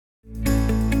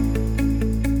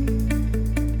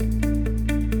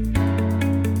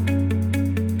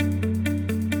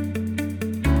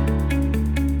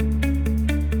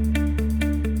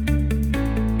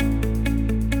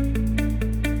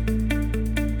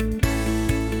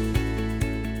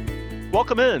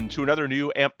Welcome in to another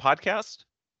new AMP podcast.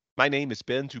 My name is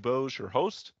Ben Dubose, your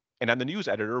host, and I'm the news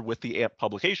editor with the AMP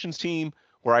Publications team,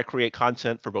 where I create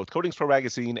content for both Coatings Pro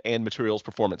Magazine and Materials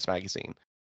Performance Magazine.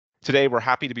 Today, we're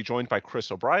happy to be joined by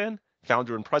Chris O'Brien,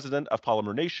 founder and president of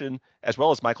Polymer Nation, as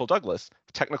well as Michael Douglas,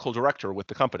 technical director with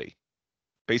the company.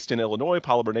 Based in Illinois,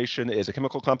 Polymer Nation is a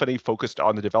chemical company focused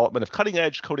on the development of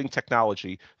cutting-edge coating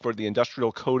technology for the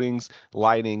industrial coatings,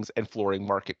 linings, and flooring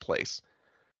marketplace.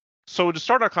 So to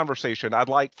start our conversation, I'd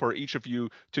like for each of you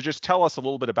to just tell us a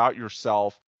little bit about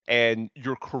yourself and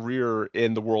your career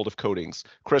in the world of coatings.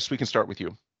 Chris, we can start with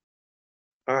you.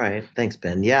 All right. Thanks,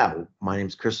 Ben. Yeah, my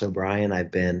name's Chris O'Brien.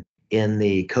 I've been in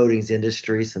the coatings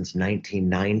industry since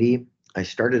 1990. I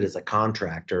started as a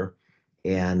contractor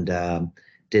and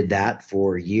did that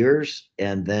for years,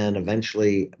 and then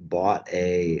eventually bought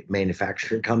a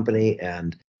manufacturing company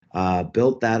and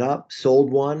built that up,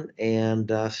 sold one, and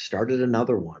started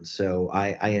another one. So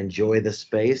I enjoy the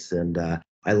space, and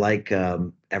I like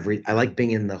I like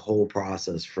being in the whole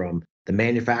process from the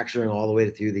manufacturing all the way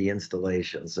through the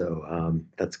installation. So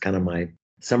that's kind of my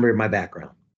summary of my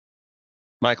background.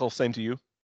 Michael, same to you.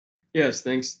 Yes,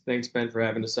 thanks, Ben, for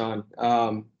having us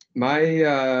on.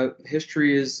 My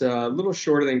history is a little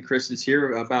shorter than Chris's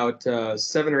here. About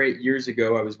 7 or 8 years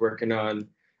ago, I was working on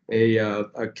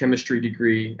a chemistry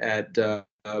degree at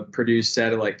Purdue's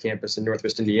satellite campus in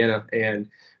Northwest Indiana, and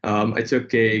I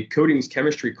took a coatings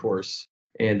chemistry course,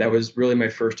 and that was really my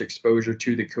first exposure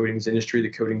to the coatings industry, the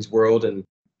coatings world, and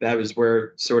that was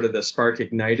where sort of the spark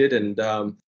ignited.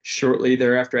 And shortly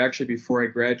thereafter, actually before I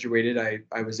graduated,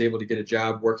 I was able to get a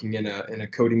job working in a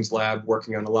coatings lab,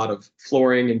 working on a lot of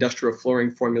flooring, industrial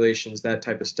flooring formulations, that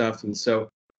type of stuff. And so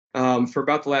for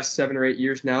about the last 7 or 8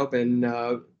 years now,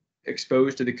 been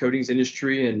exposed to the coatings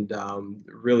industry and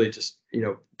really just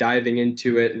diving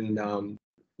into it and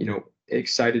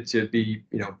excited to be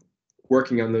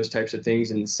working on those types of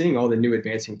things and seeing all the new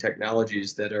advancing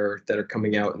technologies that are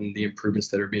coming out and the improvements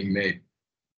that are being made.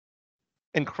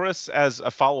 And Chris, as a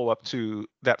follow-up to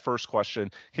that first question,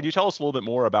 can you tell us a little bit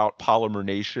more about Polymer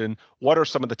Nation? What are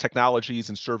some of the technologies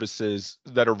and services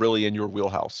that are really in your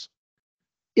wheelhouse?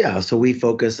 Yeah, so we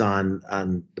focus on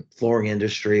the flooring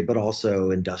industry, but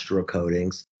also industrial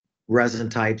coatings. Resin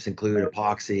types include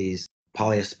epoxies,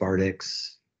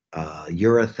 polyaspartics,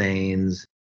 urethanes,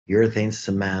 urethane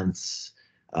cements,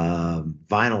 vinyl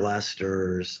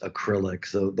esters, acrylics,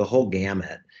 so the whole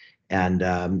gamut.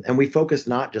 And we focus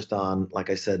not just on, like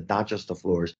I said, not just the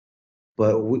floors,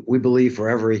 but we believe for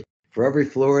every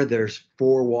floor there's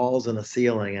four walls and a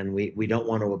ceiling, and we don't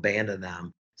want to abandon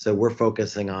them. So we're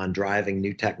focusing on driving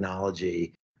new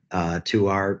technology to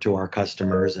our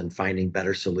customers and finding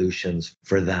better solutions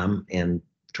for them and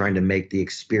trying to make the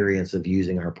experience of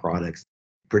using our products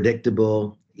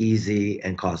predictable, easy,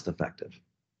 and cost effective.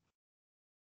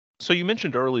 So you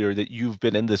mentioned earlier that you've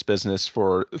been in this business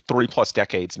for 3+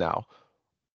 decades now.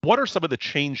 What are some of the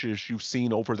changes you've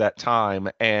seen over that time?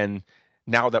 And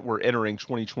now that we're entering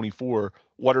 2024,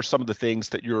 what are some of the things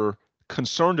that you're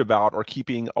concerned about or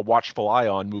keeping a watchful eye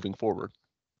on moving forward?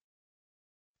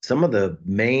 Some of the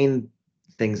main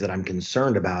things that I'm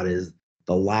concerned about is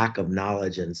the lack of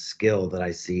knowledge and skill that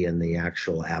I see in the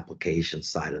actual application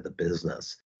side of the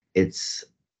business. It's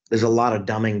There's a lot of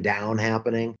dumbing down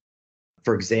happening.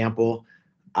 For example,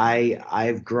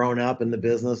 I've grown up in the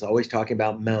business always talking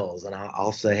about mils, and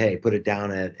I'll say, hey, put it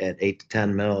down at 8 to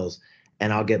 10 mils,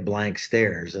 and I'll get blank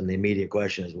stares. And the immediate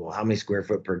question is, well, how many square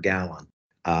foot per gallon?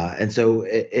 And so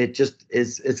it just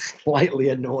is, it's slightly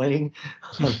annoying,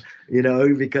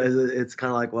 because it's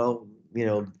kind of like, well,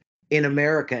 in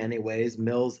America, anyways,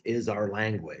 mils is our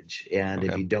language, and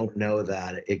if Okay. you don't know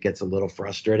that, it gets a little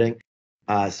frustrating.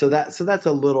 So that's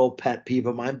a little pet peeve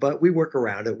of mine, but we work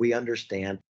around it. We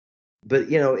understand, but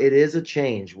it is a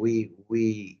change.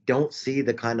 We don't see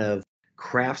the kind of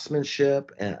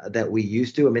craftsmanship that we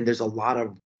used to. I mean, there's a lot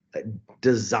of uh,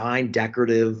 design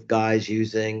decorative guys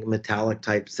using metallic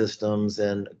type systems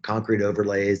and concrete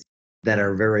overlays that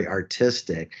are very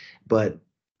artistic, but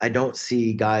I don't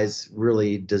see guys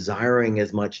really desiring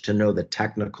as much to know the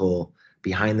technical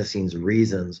behind the scenes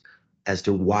reasons as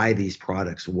to why these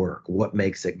products work, what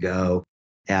makes it go.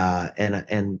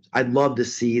 And I'd love to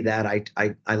see that.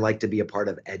 I like to be a part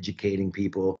of educating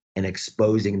people and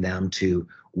exposing them to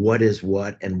what is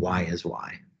what and why is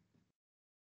why.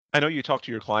 I know you talk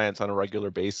to your clients on a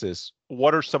regular basis.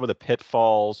 What are some of the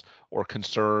pitfalls or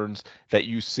concerns that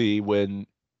you see when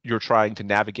you're trying to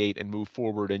navigate and move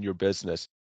forward in your business?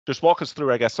 Just walk us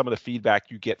through, I guess, some of the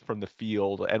feedback you get from the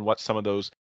field and what some of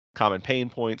those common pain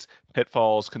points,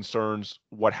 pitfalls, concerns,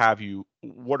 what have you.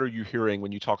 What are you hearing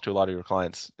when you talk to a lot of your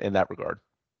clients in that regard?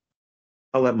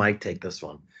 I'll let Mike take this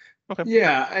one. Okay.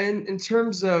 Yeah, and in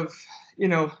terms of,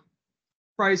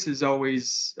 price is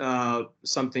always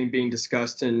something being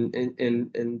discussed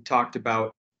and talked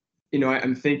about.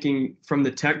 I'm thinking from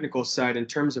the technical side in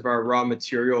terms of our raw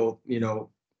material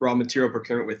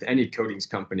procurement with any coatings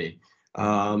company.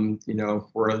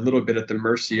 We're a little bit at the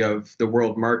mercy of the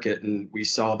world market, and we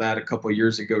saw that a couple of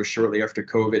years ago, shortly after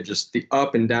COVID, just the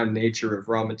up and down nature of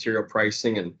raw material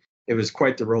pricing, and it was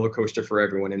quite the roller coaster for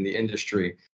everyone in the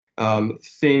industry.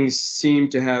 Things seem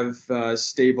to have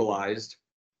stabilized.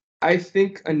 I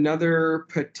think another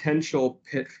potential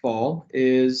pitfall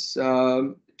is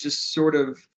just sort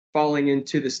of falling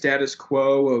into the status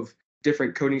quo of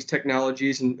different coatings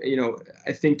technologies. And,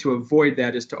 I think to avoid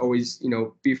that is to always,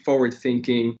 be forward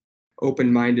thinking,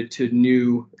 open minded to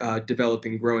new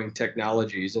developing, growing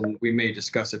technologies. And we may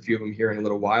discuss a few of them here in a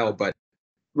little while, but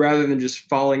rather than just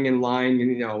falling in line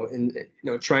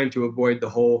and trying to avoid the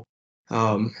whole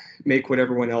make what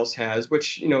everyone else has,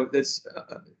 which that's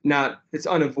it's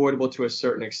unavoidable to a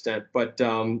certain extent. But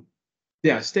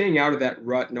yeah, staying out of that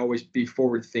rut and always be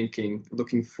forward thinking,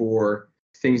 looking for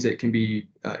things that can be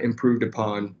improved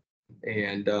upon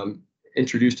and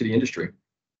introduced to the industry.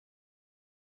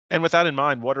 And with that in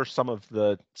mind, what are some of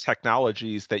the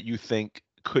technologies that you think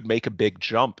could make a big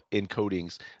jump in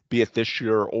coatings, be it this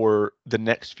year or the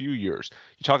next few years?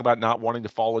 You talk about not wanting to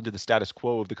fall into the status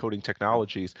quo of the coating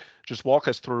technologies. Just walk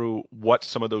us through what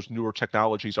some of those newer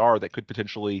technologies are that could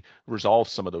potentially resolve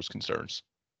some of those concerns.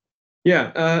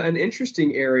 Yeah, an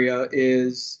interesting area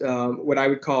is what I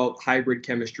would call hybrid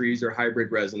chemistries or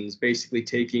hybrid resins, basically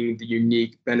taking the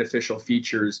unique beneficial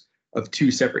features of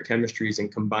two separate chemistries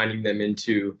and combining them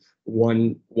into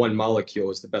one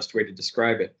molecule is the best way to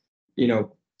describe it.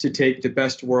 To take the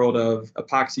best world of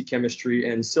epoxy chemistry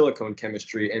and silicone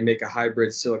chemistry and make a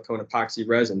hybrid silicone epoxy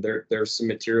resin. There's some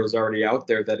materials already out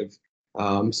there that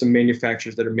have some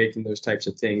manufacturers that are making those types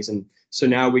of things. And so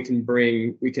now we can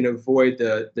avoid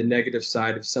the negative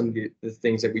side of some of the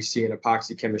things that we see in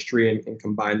epoxy chemistry and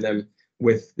combine them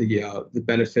with the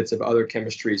benefits of other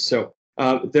chemistries. So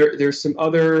there's some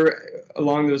other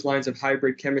along those lines of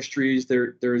hybrid chemistries.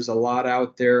 There's a lot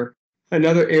out there.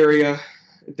 Another area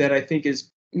that I think is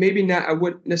maybe not, I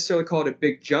wouldn't necessarily call it a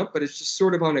big jump, but it's just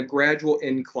sort of on a gradual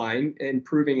incline,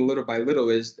 improving little by little,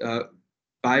 is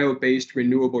bio-based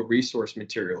renewable resource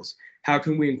materials. How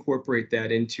can we incorporate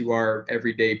that into our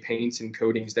everyday paints and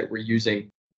coatings that we're using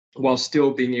while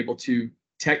still being able to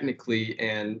technically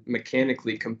and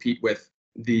mechanically compete with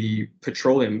the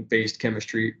petroleum-based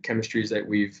chemistries that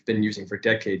we've been using for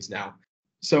decades now?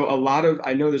 So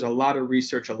I know there's a lot of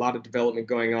research, a lot of development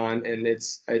going on, and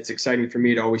it's exciting for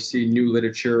me to always see new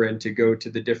literature and to go to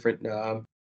the different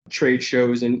trade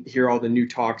shows and hear all the new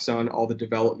talks on all the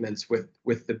developments with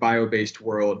the bio-based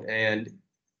world. And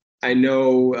I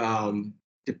know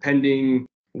depending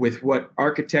with what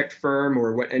architect firm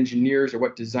or what engineers or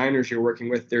what designers you're working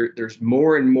with, there's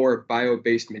more and more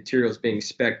bio-based materials being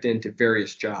spec'd into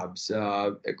various jobs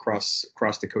across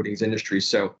the coatings industry.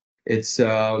 So it's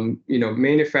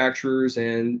manufacturers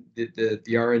and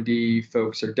the R&D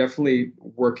folks are definitely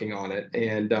working on it,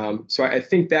 and so I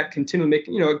think that continue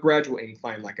making a gradual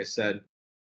incline. Like I said,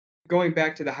 going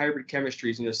back to the hybrid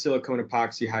chemistries, silicone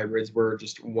epoxy hybrids were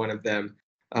just one of them.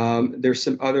 There's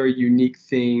some other unique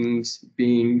things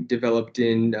being developed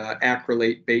in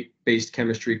acrylate-based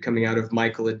chemistry coming out of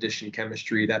Michael addition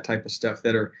chemistry, that type of stuff,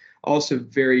 that are also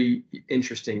very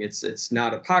interesting. It's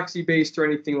not epoxy based or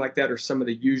anything like that, or some of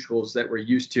the usuals that we're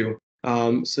used to.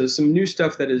 So some new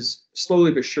stuff that is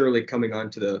slowly but surely coming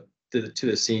onto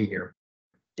the scene here.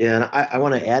 Yeah, and I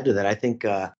want to add to that. I think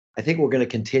we're going to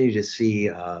continue to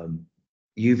see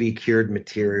UV cured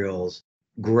materials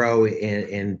grow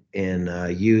in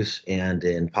use and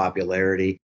in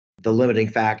popularity. The limiting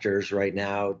factors right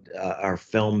now are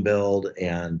film build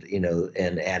and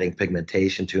adding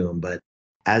pigmentation to them, but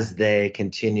as they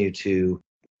continue to,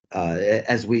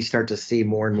 as we start to see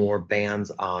more and more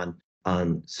bans on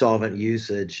solvent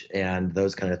usage and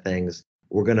those kind of things,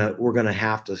 we're gonna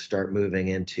have to start moving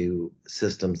into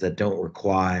systems that don't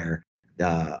require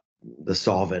the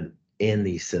solvent in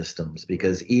these systems,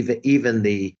 because even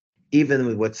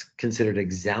with what's considered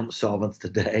exempt solvents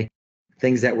today,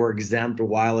 things that were exempt a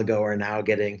while ago are now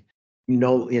getting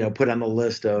put on the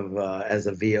list of as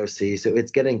a VOC. So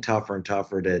it's getting tougher and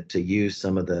tougher to use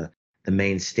some of the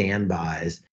main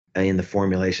standbys in the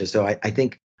formulation. So I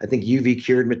think UV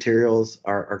cured materials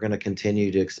are going to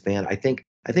continue to expand. I think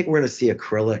we're going to see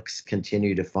acrylics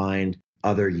continue to find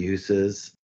other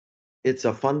uses. It's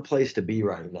a fun place to be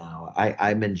right now.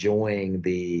 I'm enjoying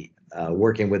the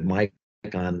working with Mike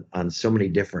on so many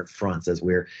different fronts as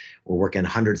we're working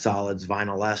 100 solids,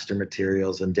 vinyl ester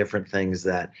materials, and different things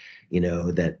that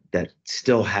that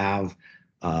still have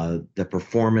the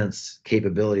performance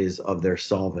capabilities of their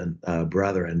solvent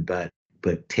brethren, but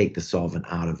take the solvent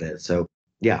out of it. So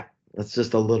yeah, that's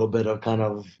just a little bit of kind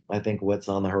of, I think, what's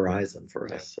on the horizon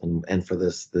for us and for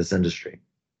this industry.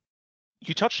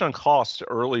 You touched on cost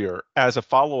earlier. As a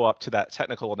follow-up to that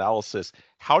technical analysis,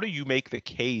 how do you make the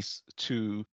case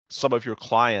to some of your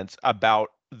clients about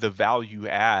the value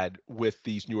add with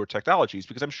these newer technologies?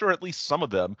 Because I'm sure at least some of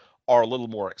them are a little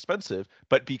more expensive,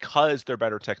 but because they're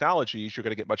better technologies, you're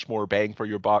going to get much more bang for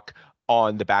your buck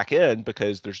on the back end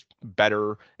because there's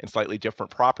better and slightly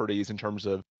different properties in terms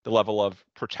of the level of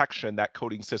protection that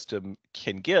coating system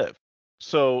can give.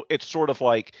 So it's sort of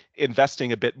like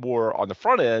investing a bit more on the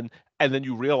front end, and then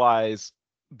you realize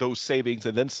those savings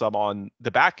and then some on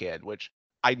the back end, which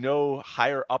I know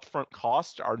higher upfront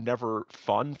costs are never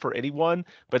fun for anyone,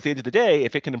 but at the end of the day,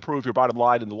 if it can improve your bottom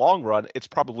line in the long run, it's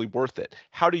probably worth it.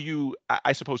 How do you,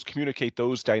 I suppose, communicate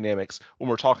those dynamics when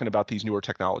we're talking about these newer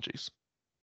technologies?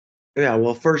 Yeah,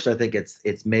 well, first, I think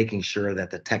it's making sure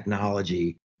that the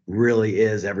technology really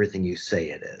is everything you say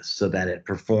it is, so that it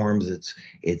performs.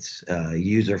 It's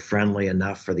user friendly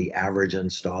enough for the average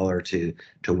installer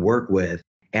to work with,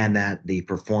 and that the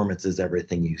performance is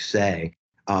everything you say.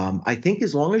 I think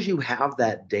as long as you have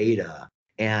that data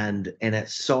and it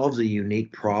solves a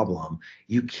unique problem,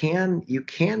 you can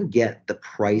get the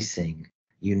pricing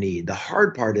you need. The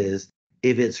hard part is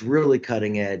if it's really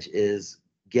cutting edge, is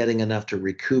getting enough to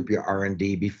recoup your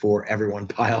R&D before everyone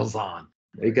piles on,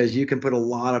 because you can put a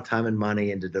lot of time and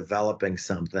money into developing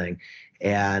something,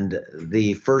 and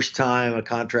the first time a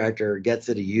contractor gets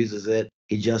it, he uses it,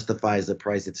 he justifies the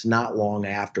price. It's not long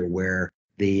after where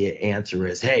the answer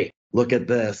is, hey, look at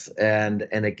this, and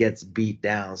it gets beat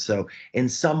down. So in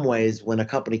some ways, when a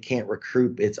company can't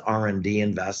recoup its R&D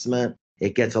investment,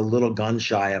 it gets a little gun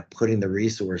shy of putting the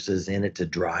resources in it to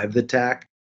drive the tech.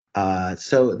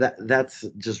 So that's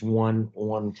just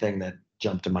one thing that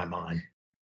jumped to my mind.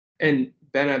 And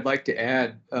Ben, I'd like to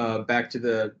add back to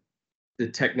the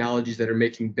technologies that are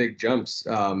making big jumps.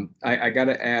 I got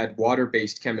to add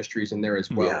water-based chemistries in there as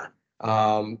well.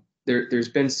 Yeah. There's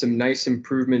been some nice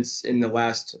improvements in the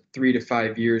last 3 to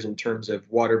 5 years in terms of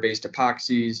water-based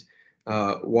epoxies,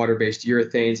 water-based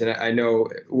urethanes, and I know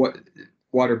what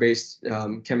water-based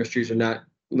chemistries are not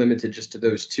limited just to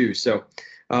those two. So,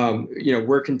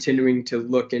 we're continuing to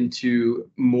look into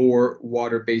more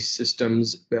water-based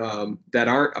systems that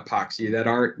aren't epoxy, that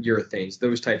aren't urethanes,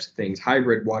 those types of things,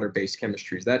 hybrid water-based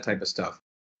chemistries, that type of stuff.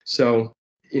 So,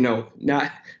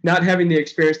 not having the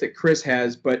experience that Chris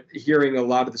has, but hearing a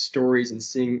lot of the stories and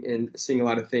seeing a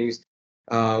lot of things,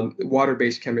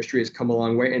 water-based chemistry has come a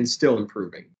long way and still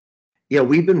improving. Yeah,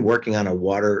 we've been working on a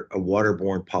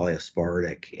waterborne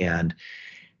polyaspartic, and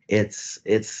it's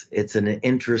an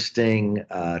interesting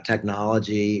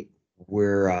technology.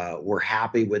 We're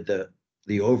happy with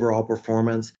the overall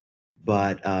performance,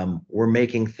 but we're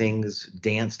making things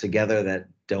dance together that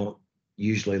don't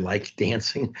usually like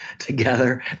dancing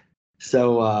together.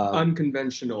 So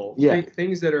Unconventional, yeah,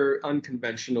 things that are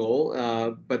unconventional,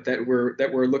 but that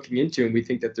we're looking into, and we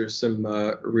think that there's some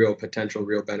real potential,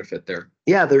 real benefit there.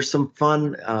 yeah, there's some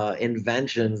fun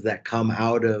inventions that come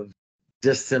out of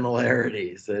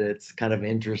dissimilarities, and it's kind of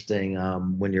interesting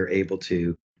when you're able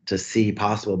to see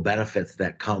possible benefits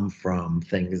that come from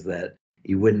things that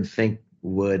you wouldn't think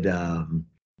would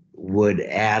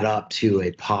add up to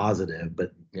a positive,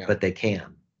 but they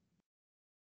can.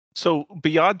 So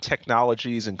beyond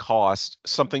technologies and cost,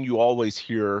 something you always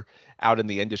hear out in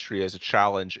the industry as a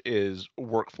challenge is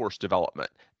workforce development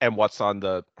and what's on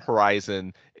the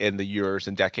horizon in the years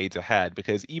and decades ahead.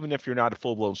 Because even if you're not a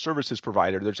full-blown services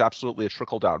provider, there's absolutely a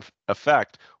trickle-down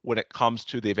effect when it comes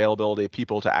to the availability of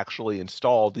people to actually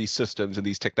install these systems and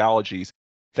these technologies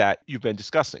that you've been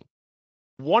discussing.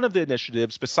 One of the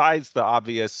initiatives, besides the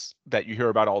obvious that you hear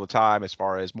about all the time, as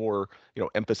far as more,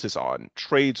 emphasis on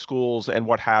trade schools and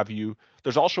what have you,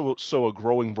 there's also a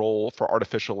growing role for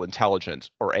artificial intelligence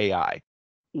or AI.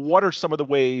 What are some of the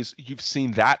ways you've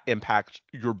seen that impact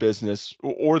your business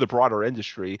or the broader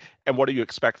industry, and what do you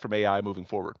expect from AI moving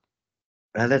forward?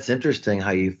 That's interesting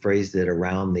how you phrased it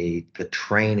around the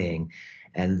training,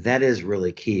 and that is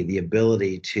really key. The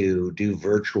ability to do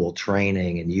virtual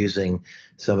training and using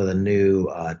some of the new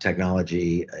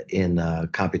technology in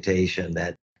computation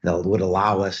that would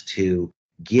allow us to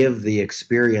give the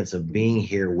experience of being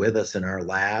here with us in our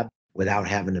lab without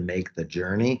having to make the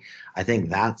journey. I think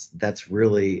that's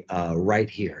really right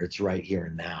here. It's right here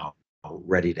and now. now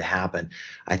ready to happen.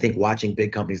 I think watching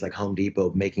big companies like Home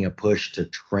Depot making a push to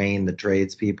train the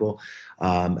tradespeople,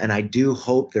 and I do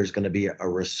hope there's going to be a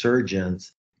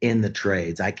resurgence in the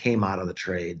trades. I came out of the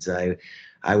trades.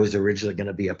 I was originally going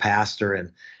to be a pastor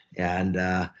and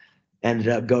ended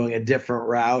up going a different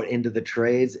route into the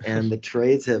trades, and the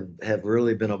trades have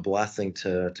really been a blessing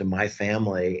to my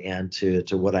family and to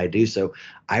what I do. So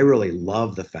I really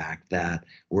love the fact that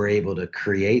we're able to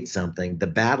create something. The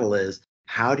battle is,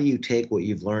 how do you take what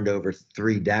you've learned over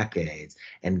 3 decades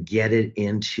and get it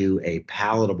into a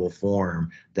palatable form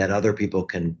that other people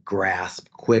can grasp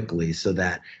quickly, so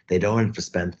that they don't have to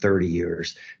spend 30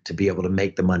 years to be able to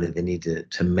make the money they need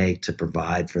to make to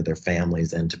provide for their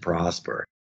families and to prosper.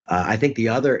 I think the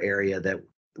other area that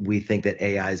we think that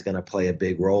AI is going to play a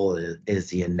big role is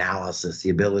the analysis, the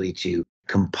ability to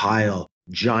compile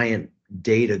giant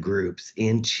data groups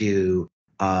into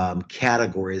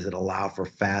categories that allow for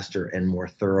faster and more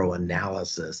thorough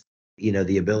analysis.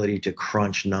 The ability to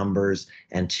crunch numbers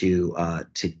and to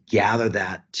gather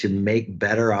that, to make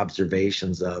better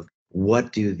observations of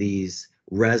what do these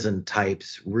resin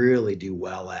types really do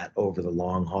well at over the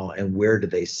long haul, and where do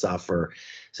they suffer.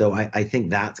 So I think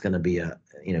that's going to be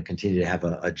continue to have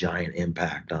a giant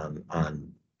impact on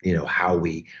how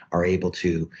we are able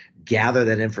to gather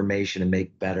that information and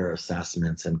make better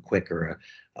assessments and quicker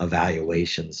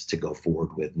evaluations to go forward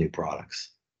with new products.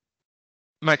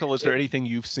 Michael, is there anything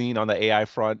you've seen on the AI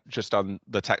front, just on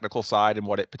the technical side, and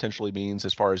what it potentially means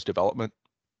as far as development?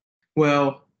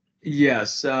 Well,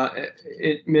 yes.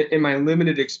 In my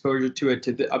limited exposure to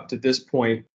it up to this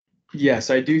point, yes,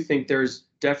 I do think there's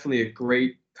definitely a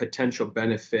great potential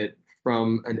benefit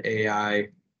from an AI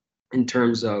in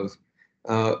terms of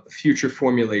future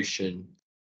formulation,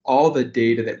 all the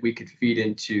data that we could feed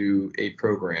into a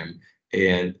program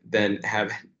and then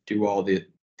have do all the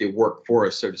work for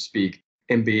us, so to speak,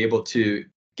 and be able to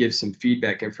give some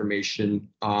feedback information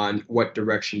on what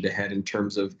direction to head in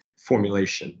terms of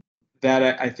formulation.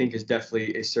 That I think is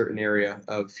definitely a certain area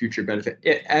of future benefit.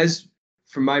 As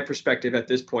from my perspective at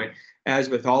this point, as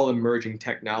with all emerging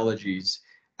technologies,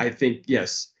 I think,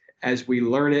 yes, as we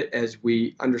learn it, as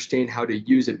we understand how to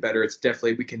use it better, it's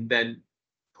definitely, we can then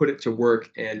put it to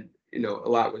work and, a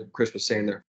lot what Chris was saying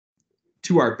there,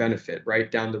 to our benefit,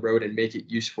 right down the road, and make it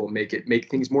useful, make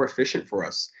things more efficient for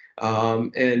us.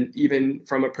 And even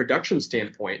from a production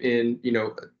standpoint, in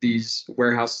these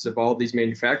warehouses of all these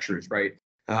manufacturers, right?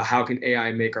 How can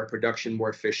AI make our production more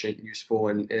efficient, useful,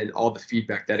 and all the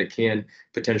feedback that it can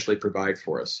potentially provide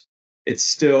for us? It's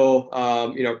still,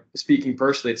 speaking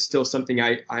personally, it's still something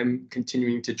I'm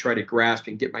continuing to try to grasp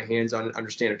and get my hands on and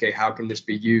understand. Okay, how can this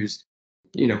be used,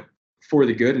 for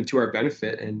the good and to our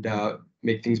benefit, and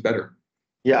make things better?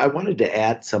 Yeah, I wanted to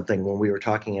add something when we were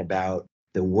talking about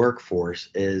the workforce.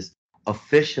 Is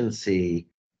efficiency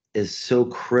is so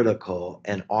critical,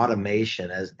 and automation,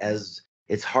 as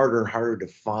it's harder and harder to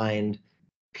find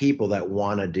people that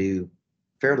want to do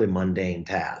fairly mundane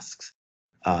tasks.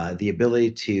 The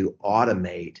ability to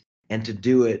automate and to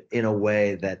do it in a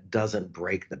way that doesn't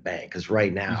break the bank. Because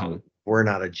right now we're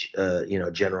not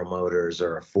a General Motors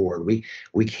or a Ford.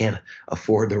 We can't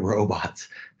afford the robots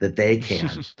that they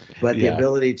can. But the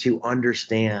ability to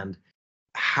understand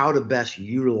how to best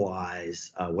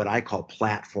utilize what I call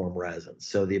platform resin.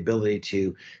 So the ability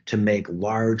to make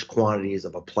large quantities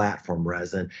of a platform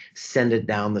resin, send it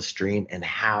down the stream, and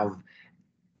have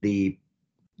the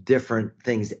different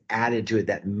things added to it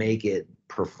that make it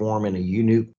perform in a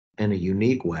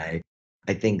unique way.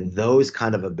 I think those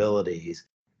kind of abilities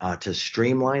to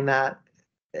streamline that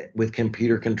with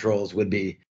computer controls would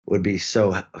be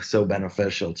so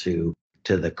beneficial to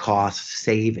the cost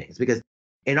savings. Because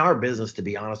in our business, to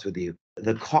be honest with you,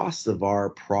 the costs of our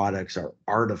products are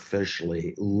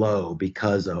artificially low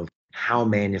because of how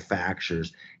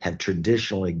manufacturers have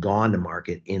traditionally gone to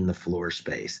market in the floor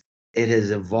space. It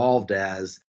has evolved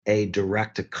as a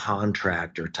direct to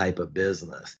contractor type of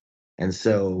business. And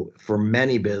so for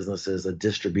many businesses, a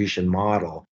distribution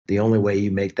model, the only way you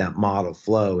make that model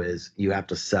flow is you have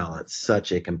to sell at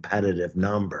such a competitive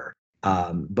number.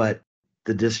 But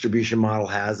the distribution model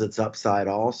has its upside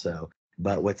also.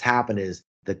 But what's happened is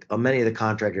that many of the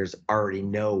contractors already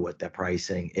know what the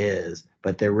pricing is,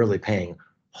 but they're really paying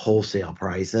wholesale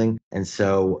pricing. And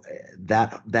so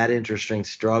that interesting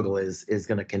struggle is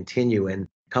going to continue. And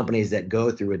companies that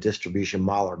go through a distribution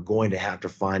model are going to have to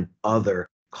find other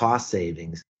cost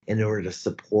savings in order to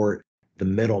support the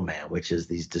middleman, which is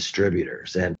these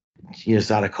distributors. And it's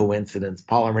not a coincidence,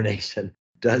 Polymer Nation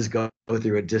does go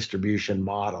through a distribution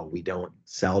model. We don't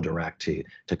sell direct to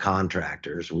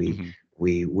contractors. We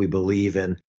believe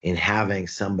in having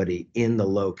somebody in the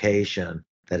location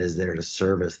that is there to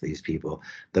service these people.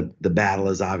 The battle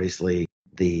is obviously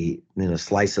the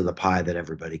slice of the pie that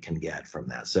everybody can get from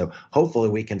that. So hopefully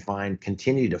we can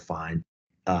continue to find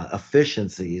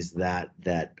efficiencies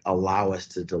that allow us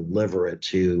to deliver it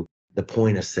to the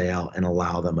point of sale and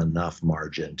allow them enough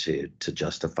margin to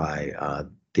justify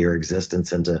their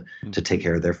existence and to take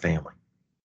care of their family.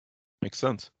 Makes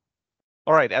sense.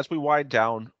 All right, as we wind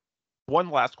down, one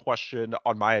last question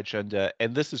on my agenda,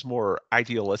 and this is more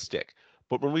idealistic,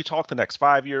 but when we talk the next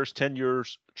 5 years, 10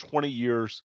 years, 20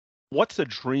 years, what's a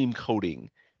dream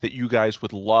coating that you guys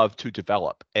would love to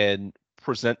develop and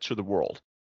present to the world?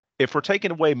 If we're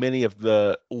taking away many of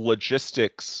the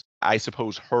logistics, I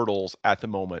suppose, hurdles at the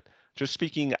moment, just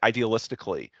speaking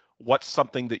idealistically, what's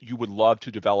something that you would love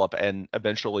to develop and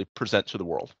eventually present to the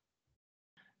world?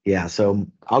 Yeah, so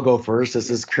I'll go first. This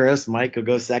is Chris. Mike will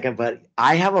go second, but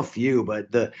I have a few.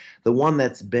 But the one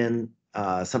that's been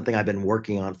something I've been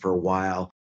working on for a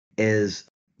while is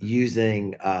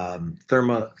using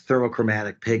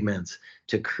thermochromatic pigments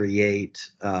to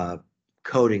create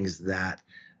coatings that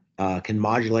can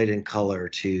modulate in color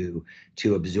to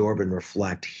absorb and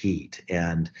reflect heat.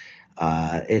 And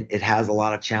it has a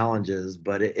lot of challenges,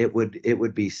 but it would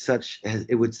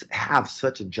have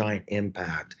such a giant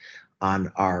impact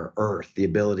on our Earth, the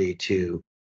ability to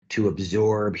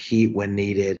absorb heat when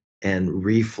needed and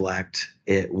reflect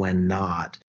it when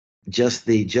not. Just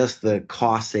the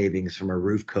cost savings from a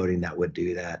roof coating that would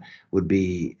do that would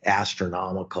be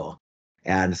astronomical.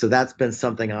 And so that's been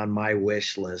something on my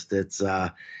wish list. It's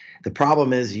the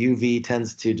problem is UV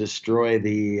tends to destroy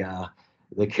the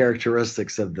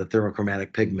characteristics of the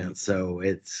thermochromatic pigment. So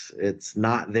it's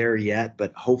not there yet,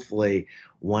 but hopefully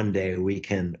one day we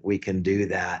can do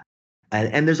that.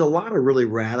 And there's a lot of really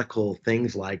radical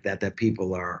things like that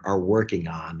people are working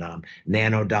on.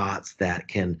 Nanodots that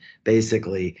can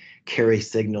basically carry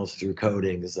signals through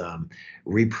coatings,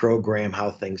 reprogram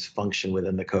how things function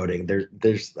within the coating.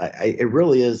 It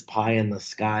really is pie in the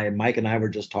sky. Mike and I were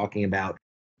just talking about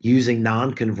using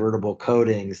non-convertible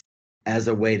coatings as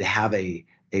a way to have a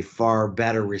far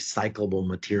better recyclable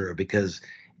material, because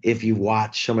if you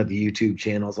watch some of the YouTube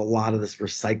channels, a lot of this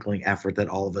recycling effort that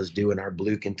all of us do in our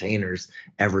blue containers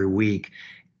every week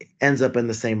ends up in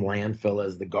the same landfill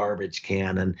as the garbage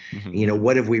can. And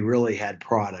what if we really had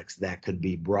products that could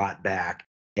be brought back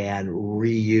and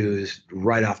reused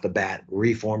right off the bat,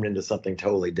 reformed into something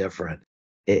totally different?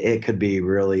 It could be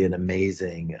really an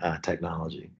amazing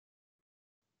technology.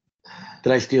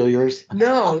 Did I steal yours?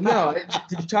 No.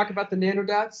 Did you talk about the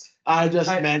nanodots? I just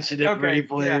mentioned it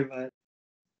briefly, yeah. but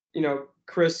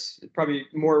Chris, probably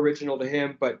more original to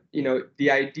him, but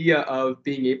the idea of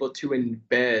being able to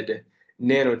embed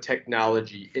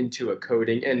nanotechnology into a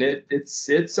coating, and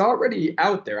it's already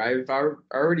out there. I've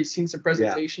already seen some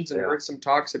presentations and heard some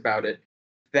talks about it,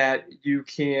 that you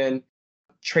can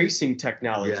tracing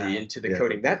technology into the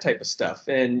coating, that type of stuff,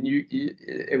 and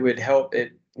it would help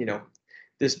it.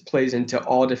 This plays into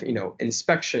all different,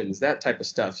 inspections, that type of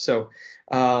stuff. So,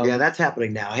 that's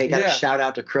happening now. Hey, got a shout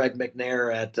out to Craig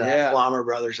McNair at Flommer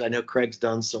Brothers. I know Craig's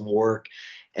done some work,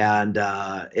 and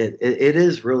it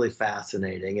is really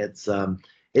fascinating. It's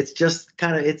just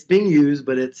it's being used,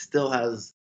 but it still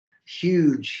has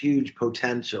huge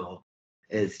potential.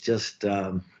 It's just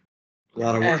a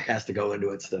lot of work has to go into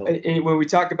it still. And when we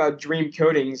talk about dream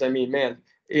coatings, I mean, man,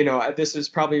 this is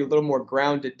probably a little more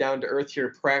grounded, down to earth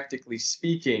here, practically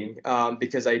speaking,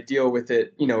 because I deal with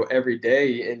it, every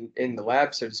day in the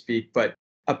lab, so to speak. But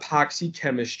epoxy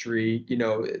chemistry,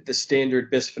 the standard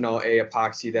bisphenol A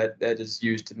epoxy that is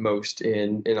used most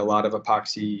in a lot of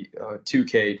epoxy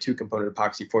 2-component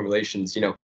epoxy formulations.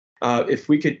 If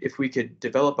we could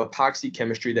develop epoxy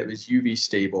chemistry that was UV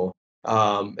stable,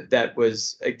 that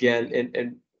was, again,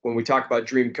 and when we talk about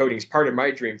dream coatings, part of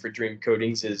my dream for dream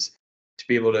coatings is to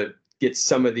be able to get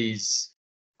some of these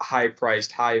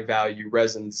high-priced, high-value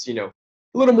resins, a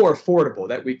little more affordable,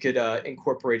 that we could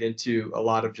incorporate into a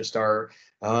lot of just our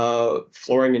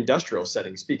flooring industrial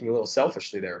settings. Speaking a little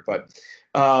selfishly there, but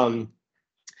I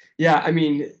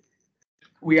mean,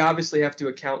 we obviously have to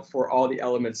account for all the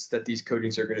elements that these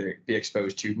coatings are going to be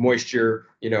exposed to: moisture,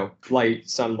 light,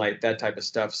 sunlight, that type of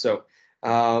stuff. So,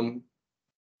 I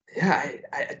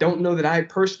don't know that I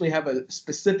personally have a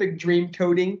specific dream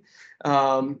coating,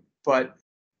 but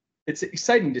it's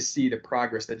exciting to see the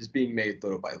progress that is being made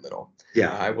little by little.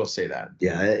 Yeah, I will say that.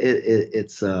 Yeah,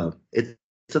 it's a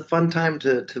fun time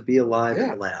to be alive in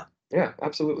the lab. Yeah,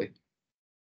 absolutely.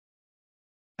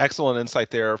 Excellent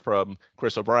insight there from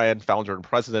Chris O'Brien, founder and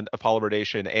president of Polymer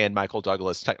Nation, and Michael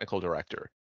Douglas, technical director.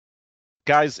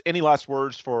 Guys, any last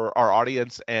words for our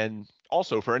audience and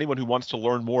also, for anyone who wants to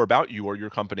learn more about you or your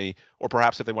company, or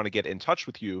perhaps if they want to get in touch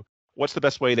with you, what's the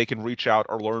best way they can reach out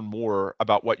or learn more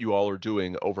about what you all are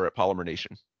doing over at Polymer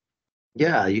Nation?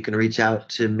 Yeah, you can reach out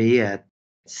to me at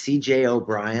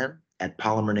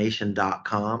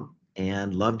cjobrien@polymernation.com,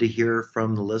 and love to hear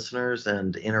from the listeners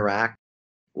and interact.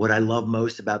 What I love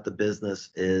most about the business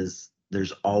is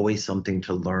there's always something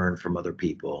to learn from other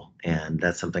people, and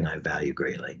that's something I value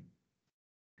greatly.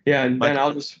 Yeah, and Ben,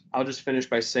 Michael? I'll just finish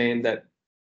by saying that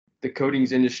the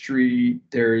coatings industry,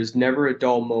 there is never a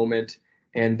dull moment,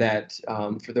 and that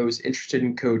for those interested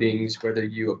in coatings, whether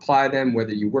you apply them,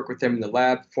 whether you work with them in the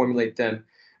lab, formulate them,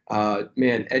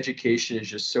 man, education is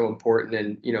just so important.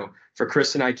 And for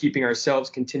Chris and I, keeping ourselves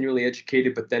continually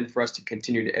educated, but then for us to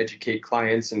continue to educate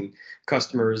clients and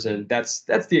customers, and that's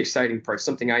the exciting part.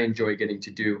 Something I enjoy getting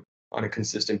to do on a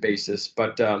consistent basis.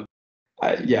 But I'm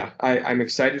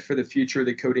excited for the future of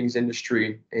the coatings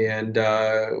industry, and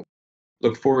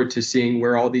look forward to seeing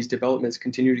where all these developments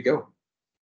continue to go.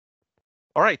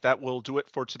 All right, that will do it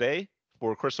for today.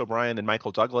 For Chris O'Brien and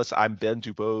Michael Douglas, I'm Ben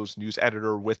Dubose, news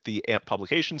editor with the AMP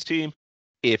Publications team.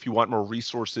 If you want more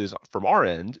resources from our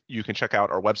end, you can check out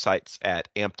our websites at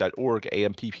amp.org,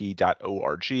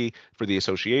 ampp.org for the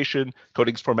association,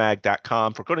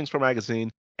 coatingspromag.com for Coatings Pro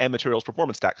Magazine, and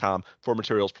materialsperformance.com for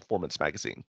Materials Performance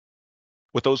Magazine.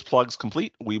 With those plugs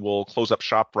complete, we will close up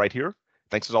shop right here.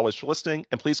 Thanks as always for listening,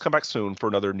 and please come back soon for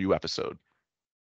another new episode.